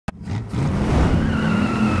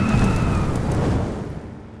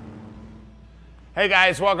Hey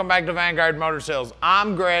guys, welcome back to Vanguard Motor Sales.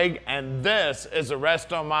 I'm Greg, and this is a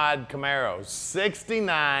Restomod Camaro.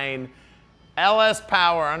 69 LS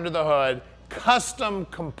power under the hood, custom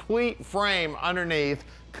complete frame underneath,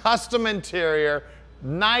 custom interior,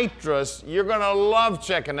 nitrous. You're gonna love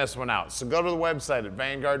checking this one out. So go to the website at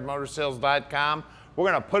vanguardmotorsales.com. We're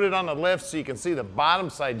gonna put it on the lift so you can see the bottom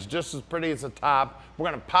side's just as pretty as the top. We're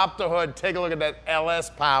gonna pop the hood, take a look at that LS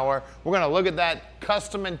power. We're gonna look at that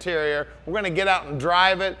custom interior. We're gonna get out and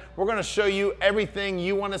drive it. We're gonna show you everything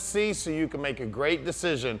you wanna see so you can make a great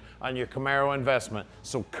decision on your Camaro investment.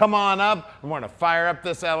 So come on up, I'm gonna fire up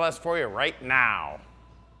this LS for you right now.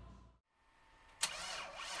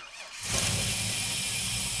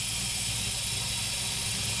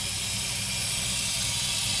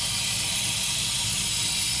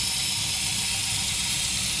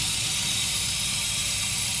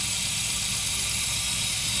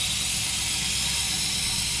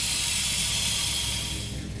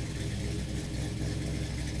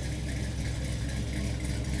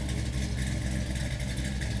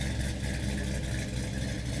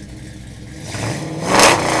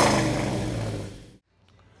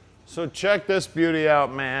 So check this beauty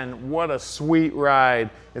out, man. What a sweet ride.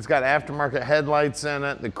 It's got aftermarket headlights in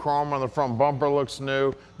it. The chrome on the front bumper looks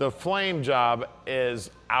new. The flame job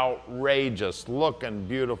is outrageous, looking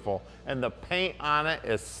beautiful. And the paint on it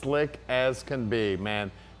is slick as can be, man.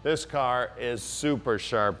 This car is super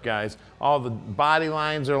sharp, guys. All the body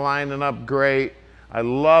lines are lining up great. I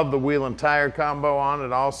love the wheel and tire combo on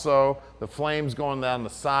it also. The flames going down the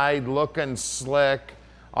side, looking slick.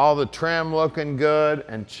 All the trim looking good,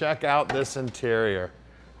 and check out this interior.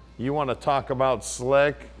 You want to talk about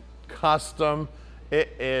slick, custom,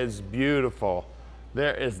 it is beautiful.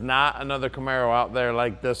 There is not another Camaro out there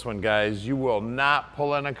like this one, guys. You will not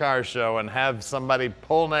pull in a car show and have somebody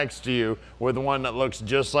pull next to you with one that looks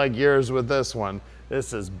just like yours with this one.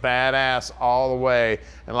 This is badass all the way.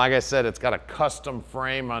 And like I said, it's got a custom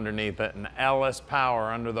frame underneath it and LS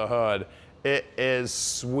power under the hood. It is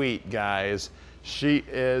sweet, guys. She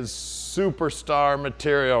is superstar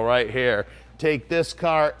material right here. Take this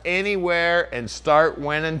car anywhere and start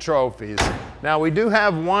winning trophies. Now we do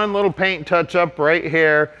have one little paint touch up right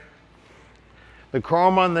here. The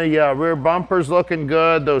chrome on the rear bumper's looking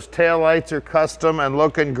good. Those tail lights are custom and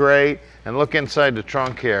looking great. And look inside the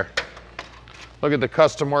trunk here. Look at the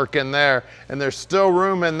custom work in there. And there's still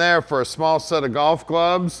room in there for a small set of golf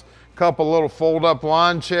clubs, a couple little fold up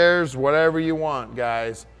lawn chairs, whatever you want,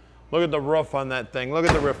 guys. Look at the roof on that thing. Look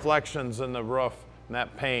at the reflections in the roof and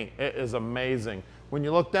that paint. It is amazing. When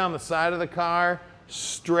you look down the side of the car,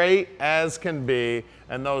 straight as can be,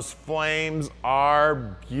 and those flames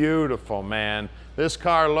are beautiful, man. This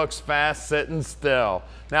car looks fast sitting still.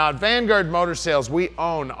 Now at Vanguard Motor Sales, we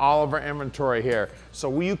own all of our inventory here.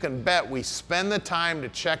 So you can bet we spend the time to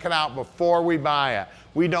check it out before we buy it.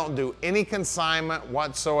 We don't do any consignment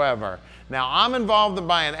whatsoever. Now I'm involved in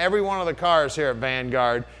buying every one of the cars here at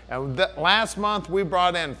Vanguard, and last month we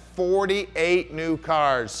brought in 48 new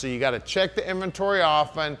cars. So you gotta check the inventory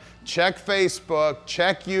often, check Facebook,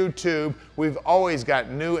 check YouTube. We've always got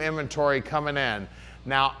new inventory coming in.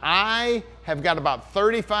 Now I have got about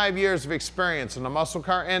 35 years of experience in the muscle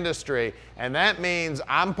car industry, and that means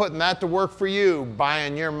I'm putting that to work for you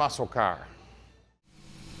buying your muscle car.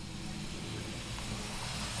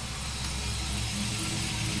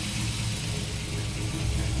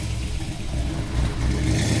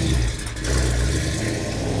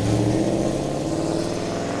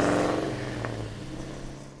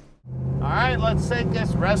 All right, let's take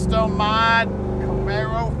this Restomod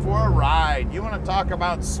Camaro for a ride. You want to talk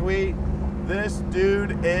about sweet? This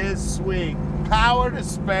dude is sweet. Power to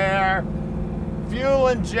spare, fuel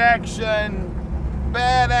injection,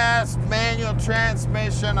 badass manual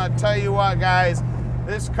transmission. I tell you what, guys,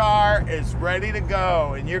 this car is ready to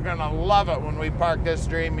go, and you're gonna love it when we park this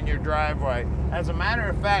dream in your driveway. As a matter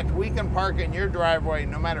of fact, we can park in your driveway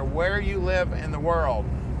no matter where you live in the world.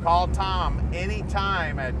 Call Tom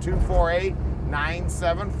anytime at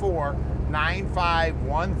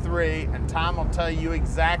 248-974-9513, and Tom will tell you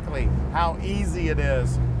exactly how easy it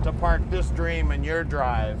is to park this dream in your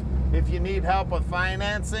drive. If you need help with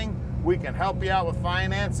financing, we can help you out with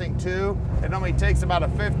financing too. It only takes about a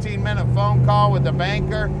 15-minute phone call with the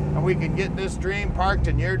banker, and we can get this dream parked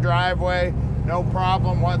in your driveway, no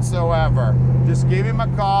problem whatsoever. Just give him a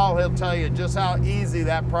call, he'll tell you just how easy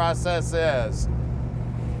that process is.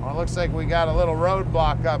 Well, it looks like we got a little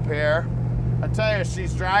roadblock up here. I tell you,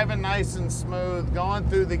 she's driving nice and smooth, going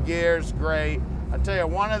through the gears great. I tell you,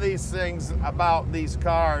 one of these things about these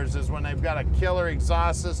cars is when they've got a killer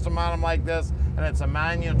exhaust system on them like this, and it's a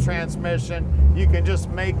manual transmission, you can just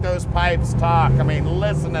make those pipes talk. I mean,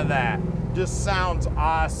 listen to that. Just sounds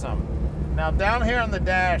awesome. Now down here on the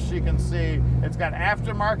dash, you can see it's got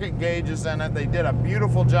aftermarket gauges in it. They did a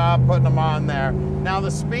beautiful job putting them on there. Now the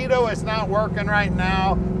speedo is not working right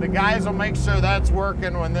now. The guys will make sure that's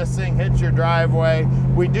working when this thing hits your driveway.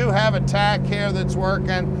 We do have a tack here that's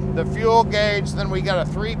working, the fuel gauge, then we got a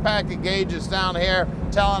 3-pack of gauges down here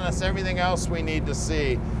telling us everything else we need to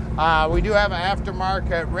see. We do have an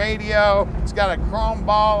aftermarket radio. It's got a chrome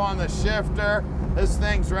ball on the shifter. This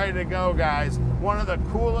thing's ready to go, guys. One of the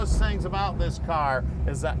coolest things about this car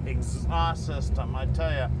is that exhaust system. I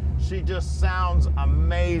tell you, she just sounds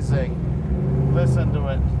amazing. Listen to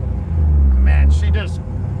it. Man, she just,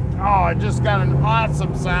 oh, it just got an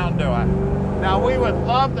awesome sound to it. Now, we would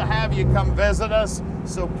love to have you come visit us,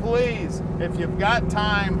 so please, if you've got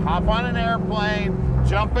time, hop on an airplane,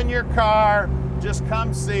 jump in your car, just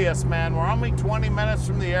come see us, man. We're only 20 minutes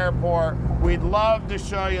from the airport. We'd love to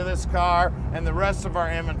show you this car and the rest of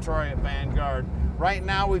our inventory at Vanguard. Right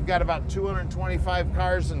now, we've got about 225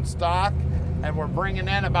 cars in stock, and we're bringing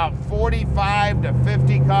in about 45 to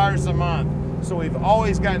 50 cars a month. So we've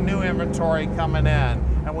always got new inventory coming in.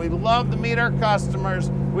 And we love to meet our customers.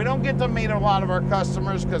 We don't get to meet a lot of our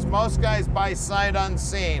customers because most guys buy sight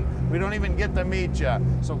unseen. We don't even get to meet you.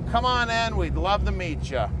 So come on in, we'd love to meet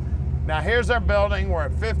you. Now here's our building. We're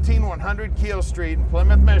at 15100 Keel Street in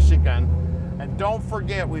Plymouth, Michigan. And don't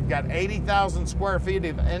forget, we've got 80,000 square feet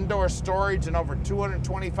of indoor storage and over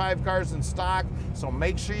 225 cars in stock. So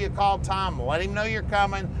make sure you call Tom, let him know you're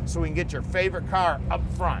coming so we can get your favorite car up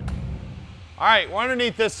front. All right, we're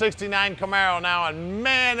underneath this 69 Camaro now, and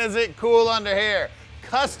man, is it cool under here.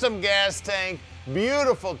 Custom gas tank,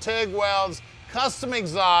 beautiful TIG welds, custom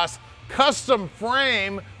exhaust, custom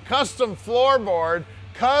frame, custom floorboard,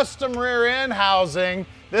 custom rear end housing.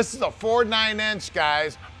 This is a 4.9-inch,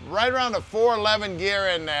 guys, right around a 411 gear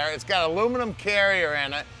in there. It's got aluminum carrier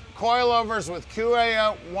in it, coilovers with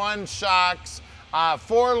QA1 shocks,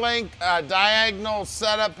 4-link diagonal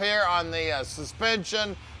setup here on the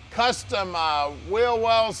suspension, custom wheel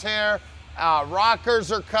wells here,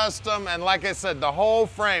 rockers are custom, and like I said, the whole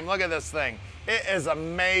frame, look at this thing. It is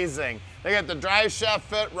amazing. They got the drive shaft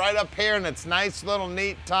fit right up here in its nice little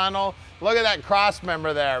neat tunnel. Look at that cross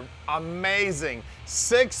member there, amazing.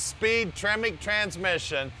 6-speed Tremec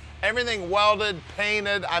transmission, everything welded,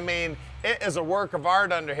 painted. I mean, it is a work of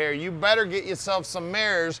art under here. You better get yourself some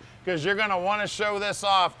mirrors because you're gonna wanna show this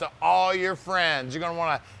off to all your friends. You're gonna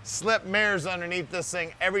wanna slip mirrors underneath this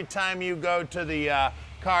thing every time you go to the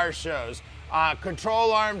car shows.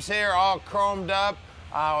 Control arms here, all chromed up.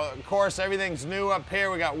 Of course, everything's new up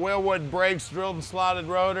here. We got Wilwood brakes, drilled and slotted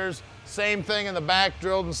rotors. Same thing in the back,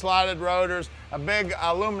 drilled and slotted rotors. A big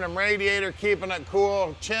aluminum radiator keeping it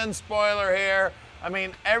cool. Chin spoiler here. I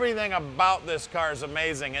mean, everything about this car is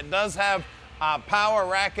amazing. It does have power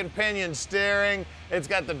rack and pinion steering. It's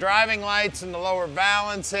got the driving lights and the lower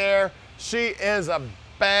valance here. She is a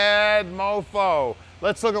bad mofo.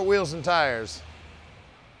 Let's look at wheels and tires.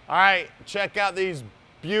 All right, check out these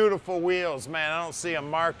beautiful wheels, man. I don't see a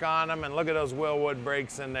mark on them, and look at those Wilwood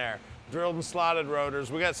brakes in there. Drilled and slotted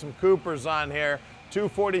rotors. We got some Koppers on here,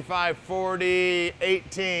 245/40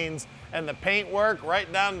 18s, and the paint work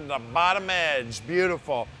right down to the bottom edge,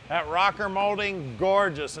 beautiful. That rocker molding,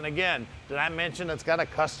 gorgeous. And again, did I mention it's got a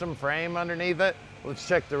custom frame underneath it? Let's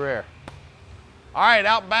check the rear. All right,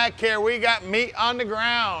 out back here, we got meat on the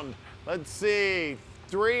ground. Let's see,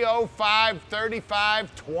 305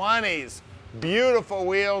 35 20s. Beautiful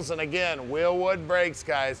wheels, and again, Wilwood brakes,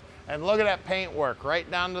 guys. And look at that paint work right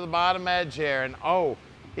down to the bottom edge here. And oh,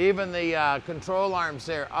 even the control arms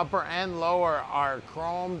there, upper and lower, are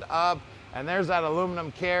chromed up. And there's that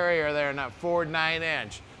aluminum carrier there in that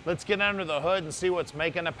 4.9-inch. Let's get under the hood and see what's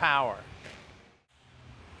making the power.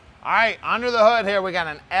 All right, under the hood here, we got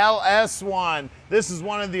an LS1. This is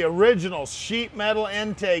one of the original sheet metal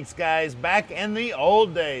intakes, guys, back in the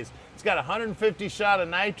old days. It's got 150 shot of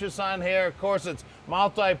nitrous on here. Of course, it's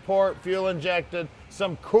multi-port, fuel injected.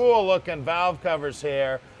 Some cool looking valve covers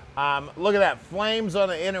here. Look at that, flames on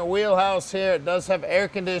the inner wheelhouse here. It does have air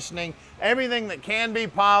conditioning. Everything that can be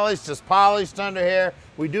polished is polished under here.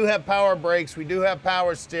 We do have power brakes. We do have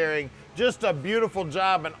power steering. Just a beautiful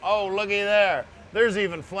job. And oh, looky there. There's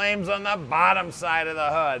even flames on the bottom side of the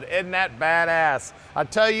hood. Isn't that badass? I'll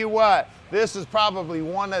tell you what, this is probably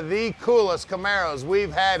one of the coolest Camaros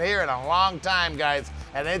we've had here in a long time, guys,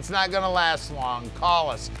 and it's not gonna last long. Call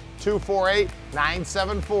us,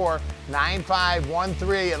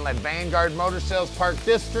 248-974-9513 and let Vanguard Motor Sales park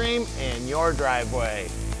this dream in your driveway.